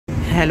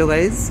Hello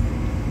guys,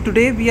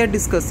 today we are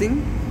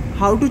discussing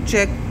how to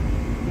check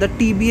the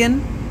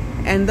TBN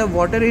and the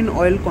water in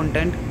oil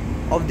content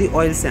of the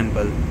oil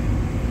sample.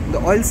 The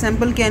oil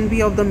sample can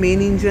be of the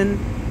main engine,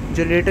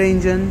 generator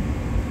engine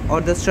or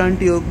the stern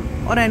tube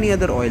or any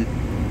other oil.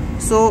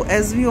 So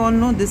as we all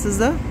know, this is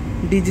a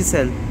DG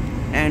cell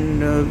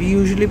and we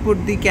usually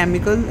put the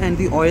chemical and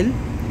the oil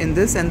in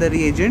this and the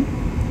reagent,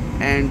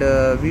 and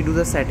we do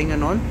the setting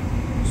and all.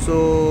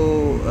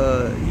 So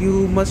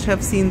you must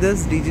have seen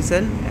this DG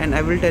cell, and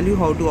I will tell you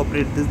how to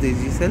operate this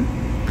DG cell.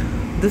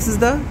 This is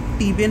the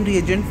TBN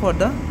reagent for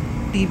the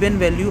TBN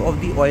value of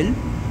the oil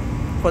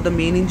for the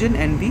main engine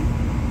and the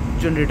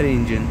generator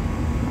engine,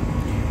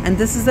 and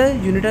this is the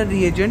unitary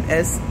reagent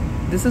as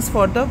this is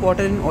for the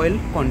water in oil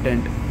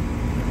content,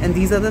 and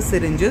these are the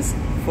syringes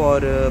for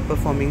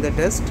performing the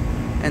test,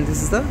 and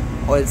this is the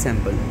oil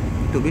sample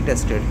to be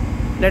tested.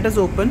 Let us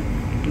open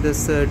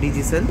this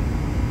DG cell.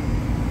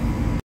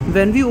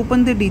 When we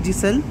open the DG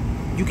cell,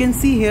 you can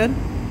see here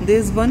there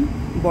is one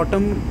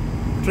bottom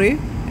tray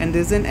and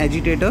there is an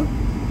agitator,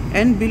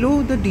 and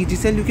below the DG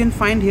cell you can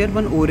find here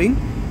one O-ring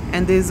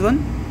and there is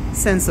one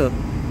sensor.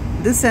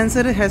 This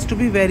sensor has to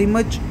be very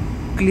much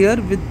clear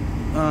with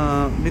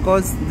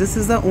because this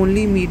is the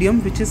only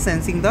medium which is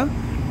sensing the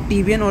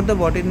TBN or the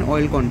water in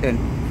oil content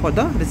for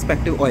the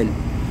respective oil.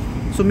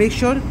 So make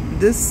sure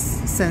this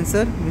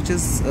sensor, which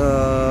is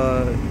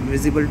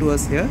visible to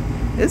us here,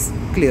 is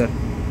clear.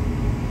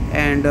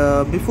 And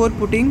before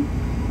putting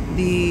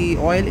the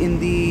oil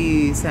in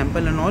the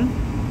sample and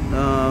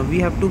all, we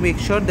have to make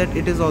sure that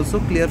it is also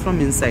clear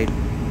from inside.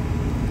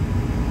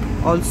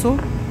 Also,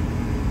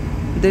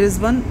 there is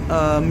one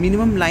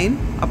minimum line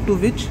up to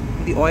which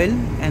the oil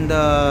and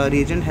the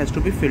reagent has to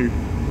be filled.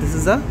 This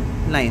is a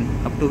line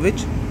up to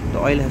which the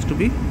oil has to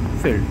be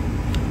filled.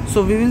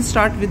 So we will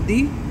start with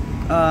the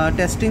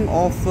testing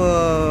of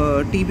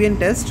TBN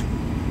test.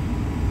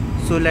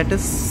 So let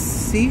us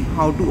see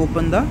how to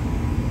open the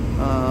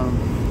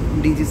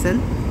DG cell.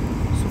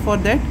 So for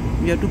that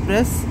we have to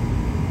press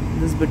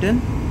this button.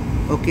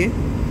 Okay,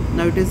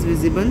 now it is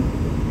visible,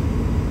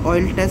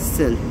 oil test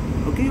cell,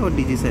 okay, or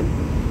DG cell.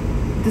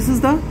 This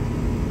is the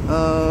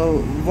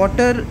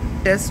water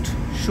test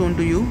shown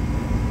to you,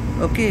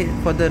 okay,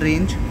 for the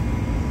range.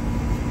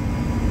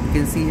 You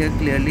can see here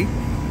clearly.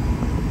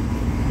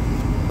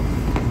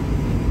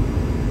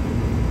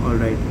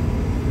 Alright,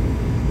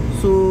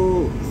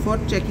 so for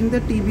checking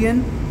the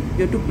TBN,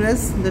 you have to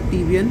press the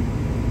TBN.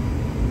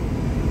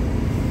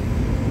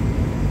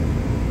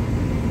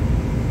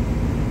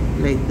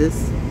 Like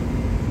this.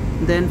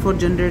 Then for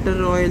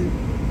generator oil,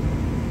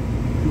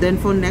 then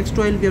for next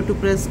oil we have to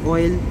press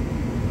oil,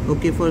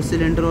 okay, for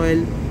cylinder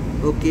oil,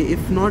 okay,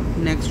 if not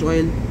next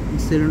oil,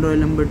 cylinder oil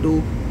number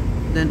 2,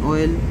 then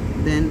oil,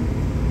 then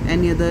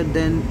any other,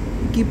 then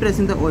keep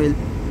pressing the oil.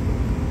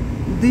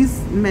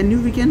 This menu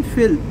we can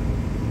fill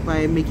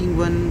by making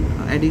one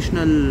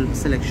additional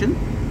selection.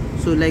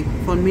 So like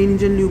for main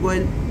engine lube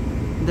oil,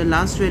 the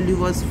last value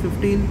was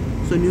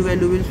 15, so new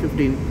value is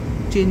 15.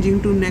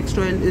 Changing to next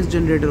oil is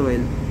generator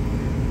oil.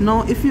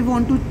 Now if we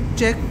want to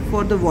check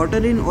for the water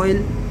in oil,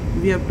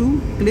 we have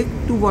to click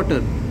to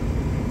water.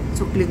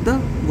 So click the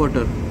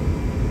water.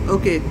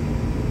 Okay,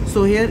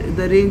 so here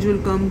the range will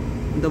come,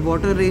 the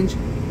water range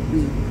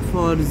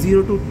for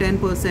 0 to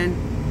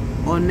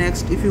 10%, or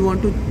next if you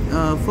want to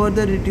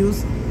further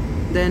reduce,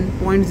 then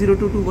 0.02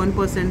 to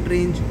 1%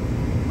 range.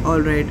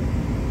 Alright,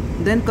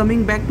 then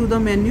coming back to the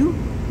menu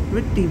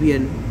with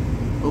TBN.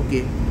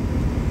 Okay,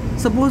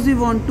 suppose we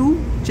want to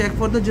check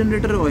for the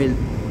generator oil,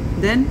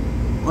 then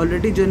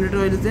already generator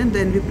oil is there,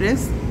 then we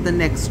press the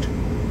next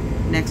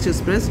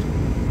is pressed,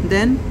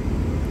 then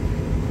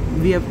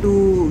we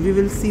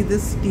will see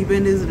this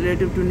TBN is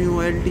relative to new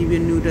oil,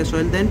 TBN new test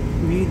oil, then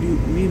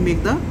we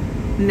make the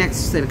next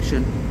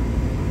selection.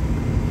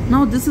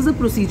 Now this is a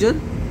procedure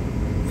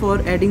for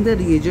adding the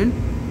reagent.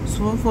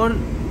 So for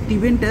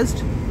TBN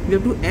test we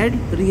have to add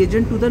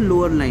reagent to the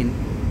lower line.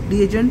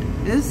 Reagent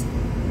is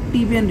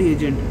TBN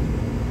reagent.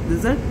 This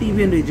is a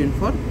TBN reagent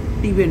for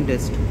TBN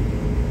test.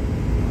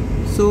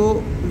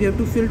 So we have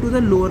to fill to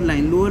the lower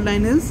line. Lower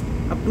line is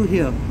up to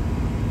here,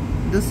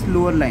 this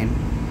lower line.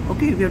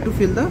 Okay, we have to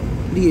fill the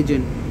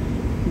reagent.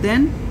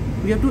 Then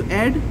we have to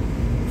add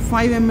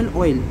 5 ml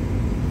oil.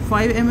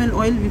 5 ml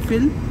oil we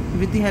fill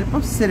with the help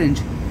of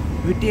syringe.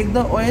 We take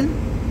the oil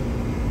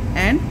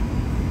and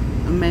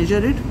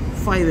measure it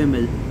 5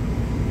 ml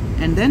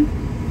and then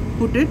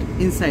put it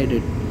inside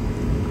it.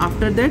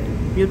 After that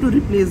we have to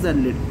replace the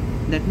lid.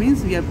 That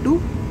means we have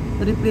to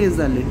replace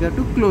the lid, we have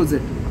to close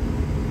it,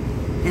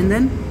 and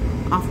then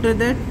after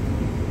that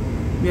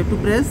we have to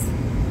press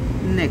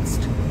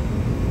next.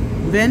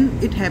 When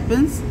it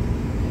happens,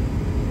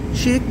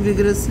 shake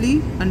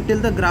vigorously until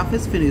the graph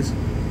is finished.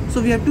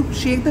 So we have to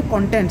shake the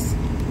contents,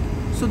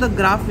 so the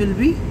graph will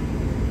be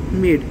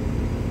made.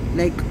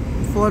 Like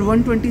for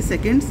 120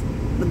 seconds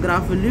the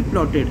graph will be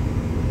plotted.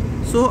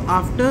 So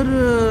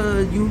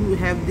after you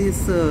have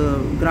this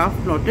graph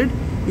plotted,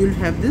 you will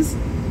have this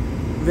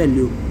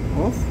value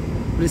of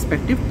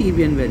respective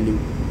TBN value.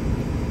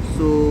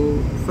 So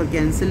for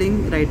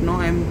cancelling, right now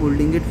I am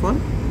holding it for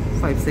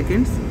 5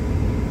 seconds.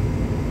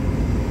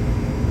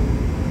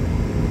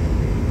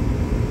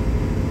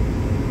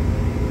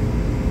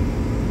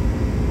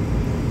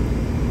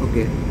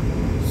 Okay,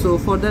 so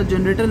for the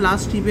generator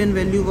last TBN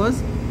value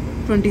was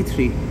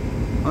 23.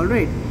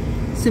 Alright,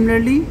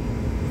 similarly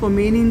for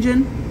main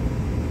engine,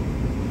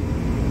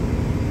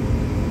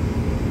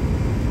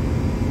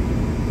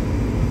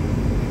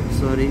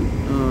 sorry,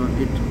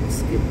 it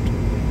skipped.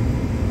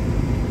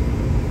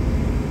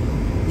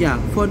 Yeah,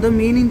 for the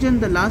main engine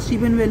the last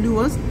TBN value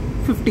was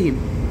 15.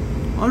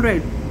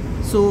 Alright,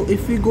 so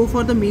if we go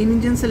for the main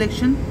engine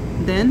selection,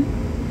 then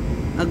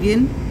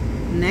again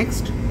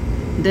next,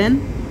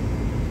 then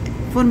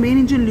for main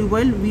engine lube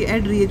oil we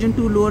add reagent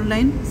to lower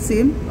line,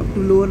 same up to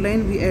lower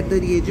line we add the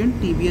reagent,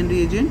 TBN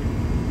reagent.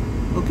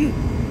 Okay,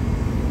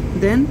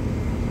 then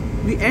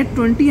we add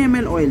 20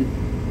 ml oil,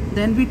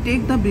 then we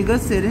take the bigger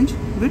syringe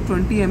with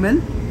 20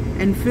 ml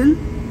and fill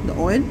the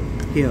oil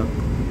here,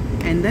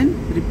 and then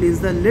replace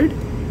the lid.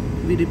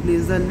 We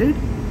replace the lid,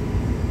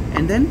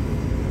 and then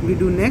we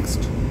do next.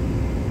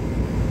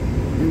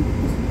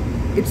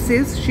 It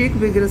says shake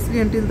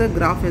vigorously until the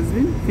graph has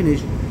been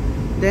finished.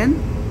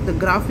 Then the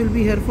graph will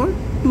be here for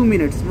 2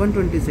 minutes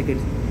 120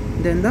 seconds.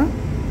 Then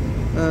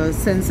the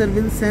sensor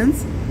will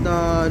sense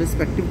the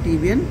respective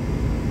TBN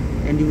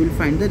and you will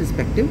find the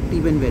respective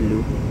TBN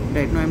value.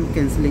 Right now I am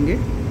cancelling it.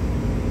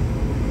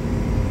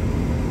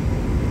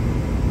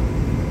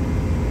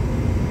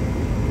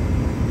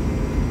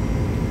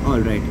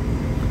 Alright,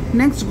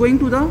 next going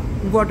to the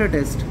water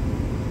test.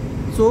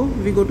 So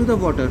we go to the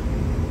water.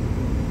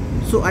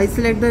 So I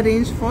select the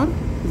range for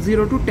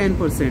 0 to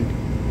 10%.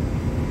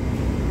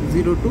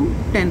 0 to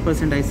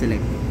 10% I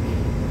select.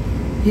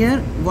 Here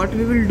what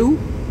we will do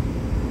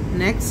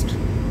next,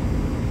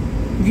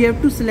 we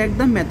have to select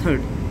the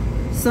method.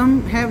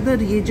 Some have the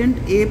reagent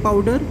A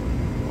powder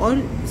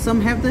or some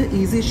have the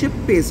easy ship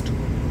paste.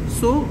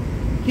 So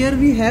here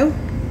we have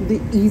the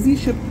easy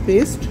ship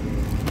paste,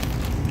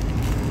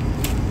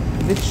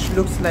 which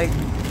looks like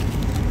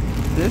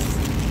this.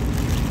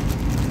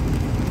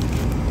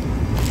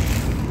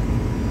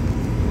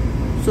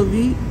 So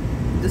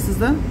this is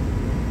the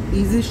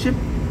easy ship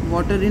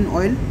water in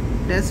oil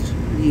test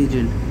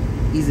reagent,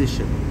 easy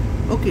ship.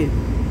 Okay,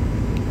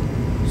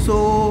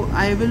 so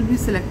I will be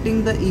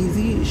selecting the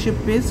easy ship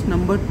paste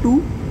number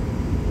 2.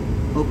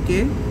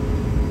 Okay,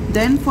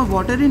 then for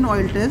water in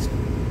oil test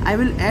I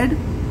will add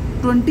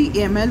 20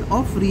 ml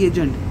of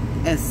reagent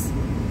S.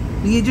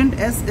 Reagent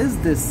S is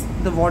this,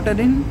 the water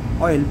in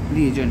oil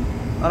reagent.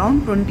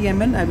 Around 20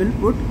 ml I will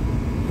put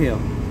here.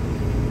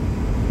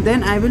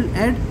 Then I will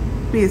add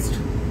paste.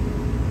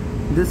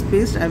 This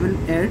paste I will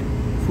add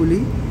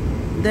fully.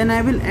 Then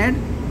I will add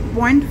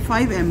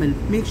 0.5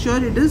 ml. Make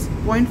sure it is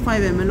 0.5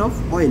 ml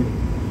of oil.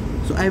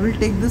 So I will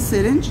take this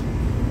syringe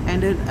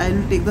and I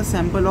will take the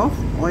sample of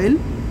oil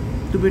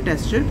to be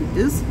tested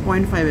is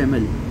 0.5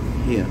 ml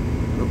here.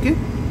 Okay.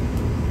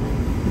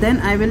 Then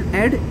I will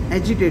add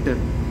agitator.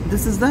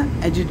 This is the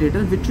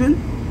agitator which will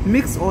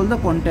mix all the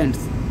contents.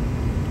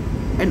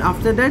 And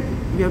after that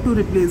we have to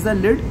replace the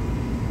lid.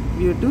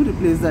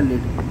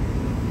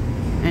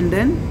 And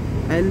then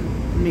I'll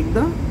make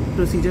the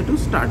procedure to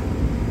start.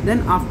 Then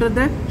after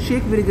that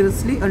shake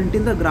vigorously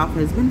until the graph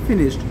has been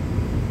finished.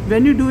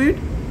 When you do it,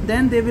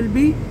 then there will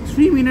be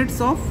 3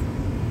 minutes of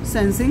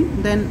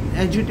sensing, then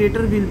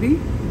agitator will be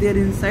there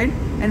inside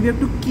and we have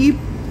to keep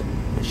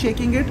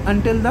shaking it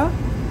until the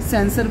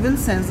sensor will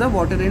sense the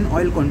water in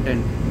oil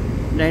content.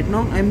 Right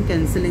now I am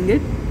cancelling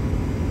it.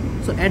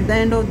 So at the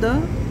end of the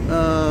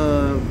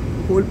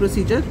whole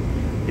procedure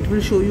it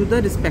will show you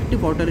the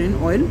respective water in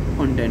oil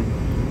content.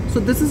 So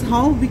this is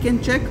how we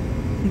can check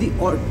the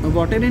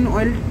water in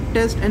oil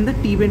test and the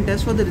TBN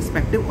test for the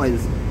respective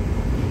oils.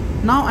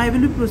 Now I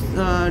will be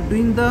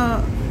doing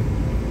the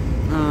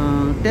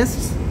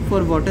tests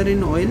for water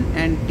in oil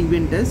and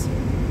TBN test,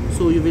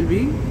 so you will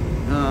be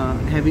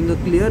having a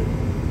clear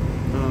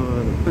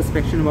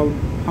perspective about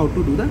how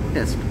to do the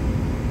test.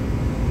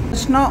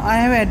 Just now I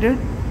have added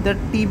the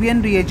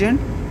TBN reagent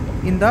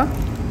in the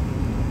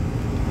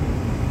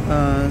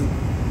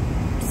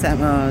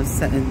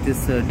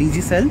this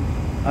DG cell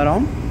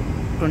around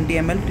 20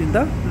 ml till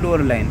the lower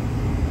line.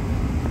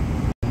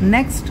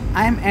 Next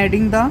I am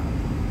adding the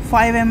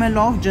 5 ml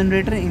of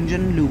generator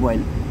engine lube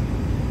oil.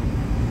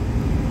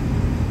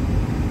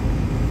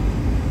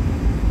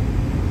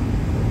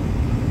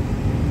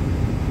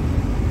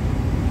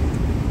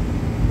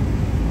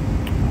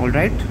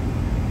 Alright.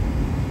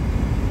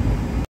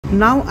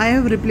 Now I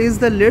have replaced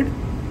the lid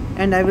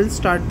and I will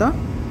start the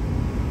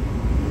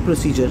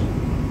procedure.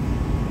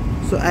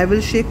 So I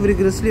will shake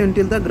vigorously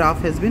until the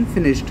graph has been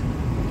finished.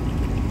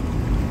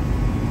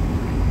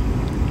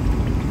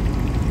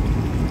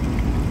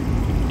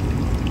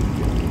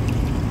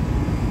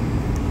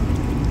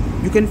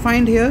 You can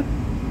find here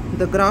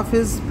the graph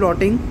is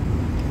plotting.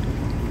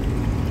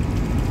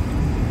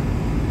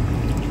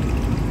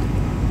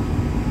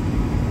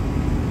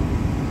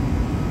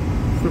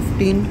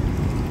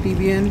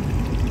 TBN,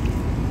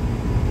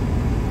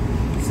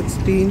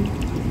 16,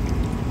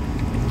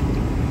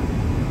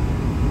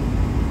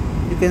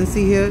 can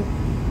see here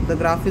the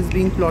graph is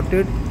being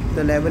plotted,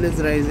 the level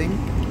is rising,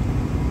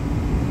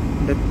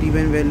 the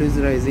TBN value is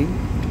rising.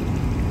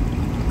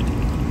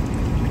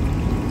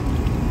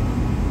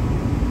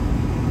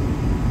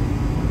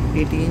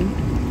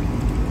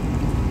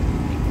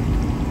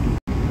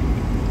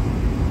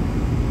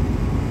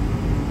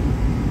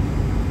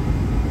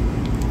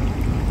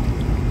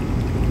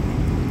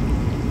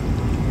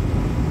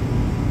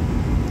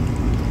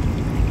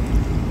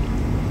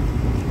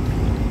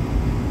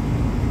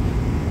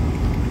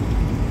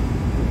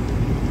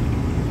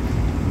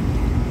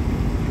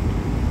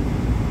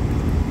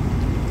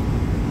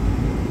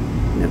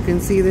 You can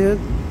see there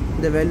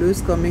the value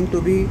is coming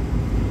to be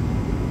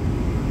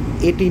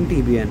 18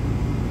 TBN.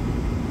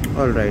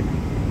 Alright,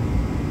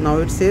 now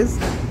it says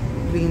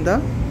clean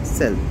the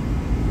cell.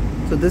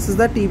 So this is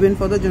the TBN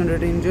for the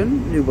generator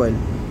engine lube oil.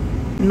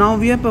 Now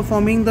we are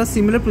performing the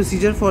similar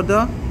procedure for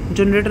the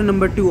generator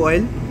number 2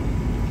 oil,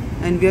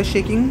 and we are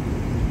shaking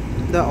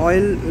the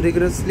oil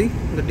rigorously,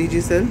 the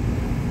DG cell.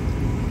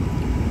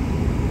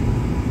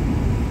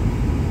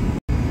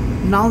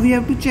 Now we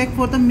have to check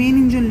for the main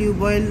engine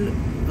lube oil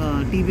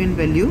TBN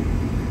value.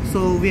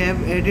 So we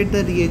have added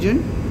the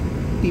reagent,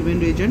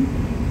 TBN reagent.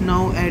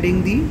 Now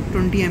adding the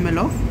 20 ml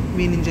of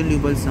main engine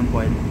lube oil sump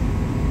oil.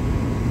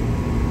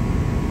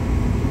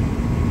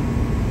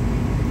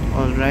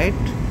 Alright,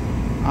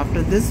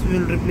 after this we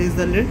will replace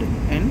the lid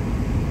and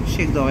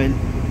shake the oil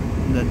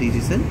in the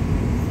DG cell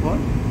for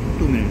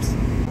 2 minutes.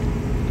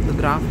 The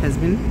graph has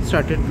been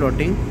started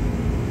plotting.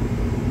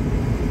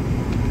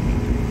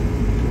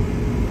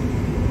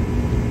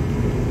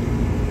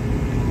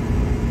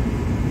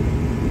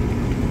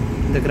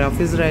 The graph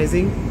is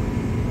rising,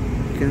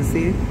 you can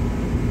see.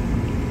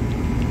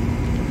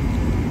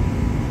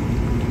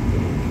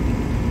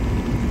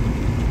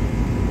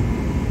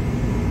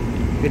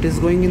 It is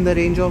going in the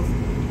range of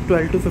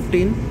 12 to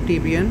 15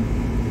 TBN.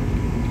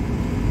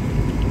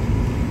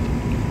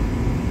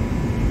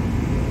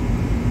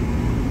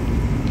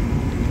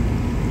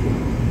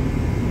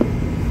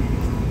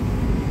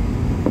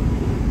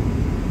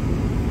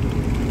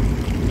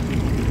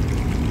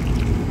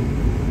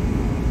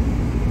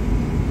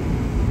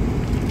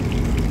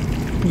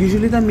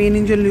 Usually the main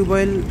engine lube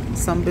oil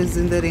sump is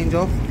in the range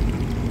of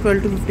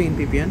 12 to 15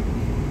 ppm.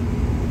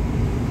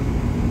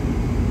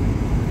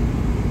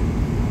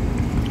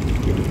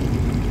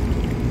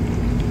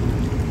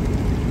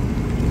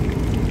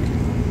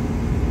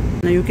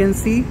 Now you can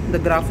see the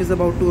graph is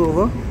about to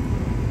over,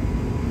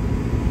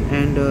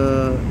 and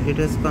it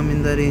has come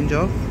in the range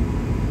of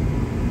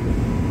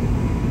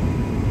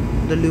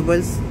the lube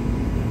oil's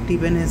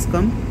TBN has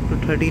come to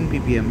 13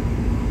 ppm,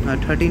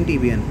 13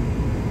 TBN.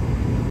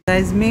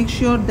 Guys, make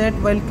sure that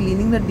while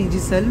cleaning the DG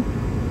cell,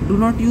 do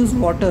not use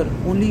water,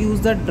 only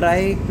use the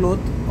dry cloth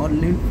or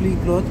lint-free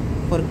cloth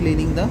for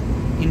cleaning the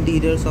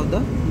interiors of the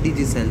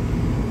DG cell.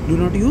 Do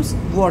not use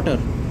water.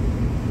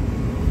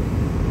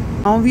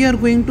 Now we are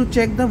going to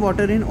check the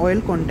water in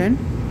oil content.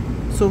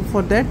 So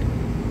for that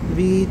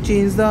we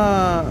change the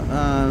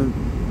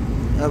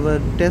our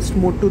test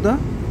mode to the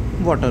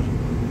water.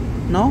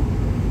 Now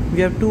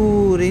we have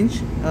to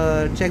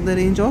check the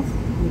range of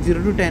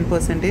 0 to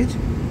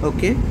 10%.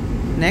 Okay.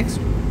 Next,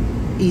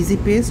 easy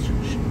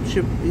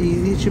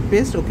ship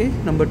paste. Okay,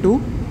 number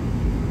 2.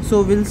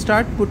 So we'll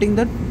start putting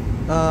the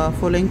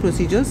following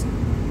procedures.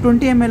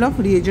 20 ml of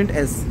reagent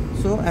S.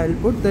 So I will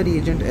put the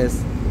reagent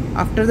S.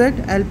 After that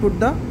I'll put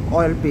the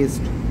oil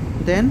paste.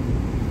 Then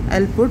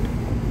I'll put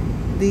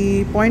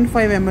the 0.5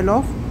 ml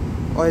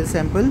of oil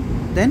sample,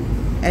 then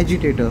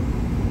agitator,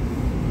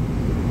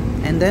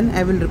 and then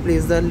I will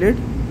replace the lid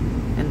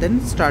and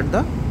then start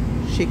the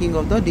shaking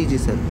of the DG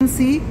cell. You can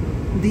see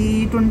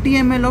the 20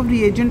 ml of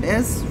reagent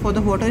S for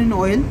the water in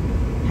oil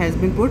has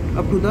been put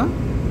up to the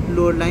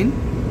lower line.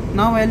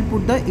 Now I'll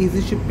put the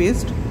easy ship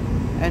paste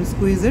and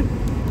squeeze it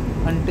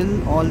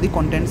until all the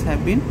contents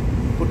have been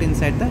put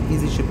inside the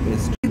easy ship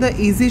paste. The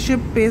easy ship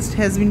paste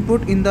has been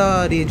put in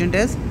the reagent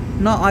S.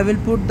 Now I will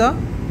put the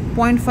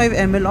 0.5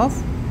 ml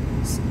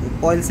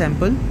of oil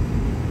sample,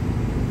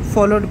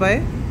 followed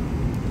by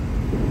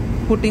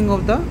putting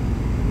of the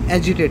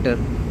agitator,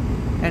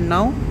 and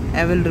now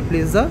I will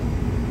replace the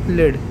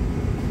lid.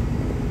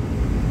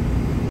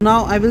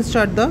 Now I will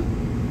start the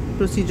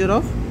procedure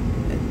of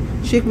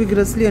shake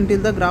vigorously until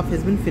the graph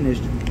has been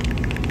finished.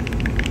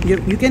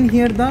 You can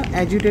hear the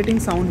agitating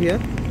sound here.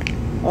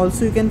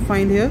 Also you can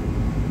find here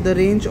the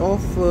range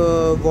of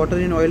water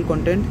in oil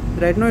content.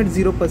 Right now it's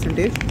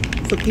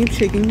 0%. So keep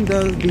shaking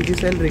the DG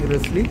cell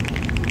rigorously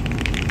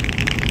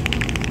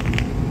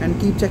and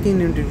keep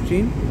checking in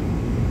between.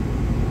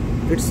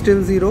 It's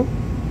still 0.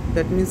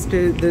 That means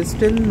there's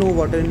still no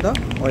water in the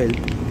oil.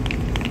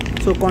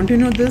 So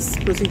continue this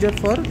procedure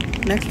for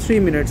next 3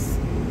 minutes.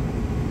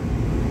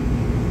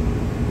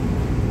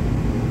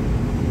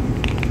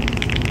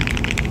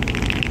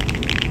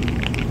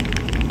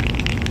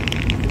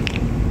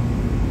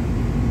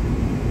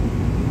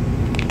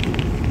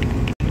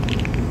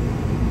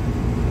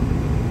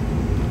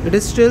 It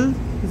is still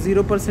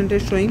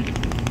 0% showing,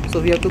 so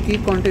we have to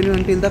keep continuing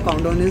until the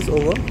countdown is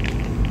over.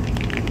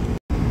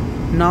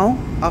 Now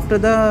after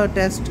the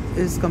test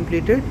is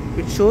completed,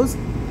 it shows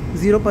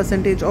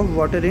 0% of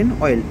water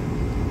in oil.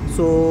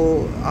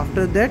 So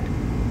after that,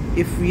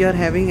 if we are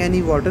having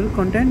any water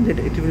content, that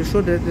it will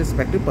show that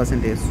respective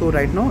percentage. So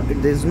right now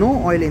there is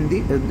no oil in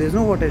the there is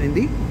no water in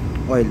the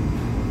oil,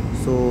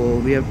 so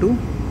we have to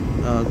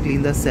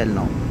clean the cell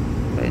now,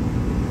 right?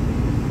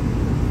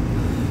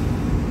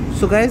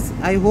 So guys,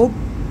 I hope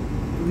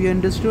we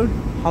understood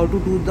how to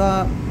do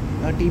the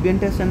TBN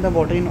test and the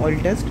water in oil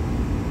test.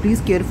 Please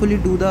carefully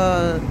do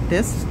the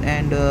tests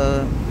and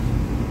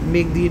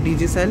make the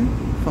DG cell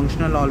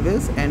functional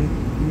always, and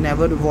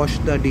never wash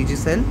the DG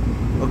cell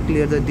or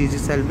clear the DG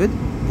cell with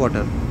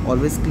water.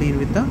 Always clean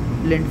with the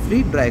lint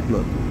free dry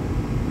cloth.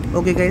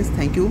 Okay guys,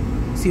 thank you.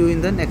 See you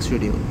in the next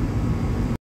video.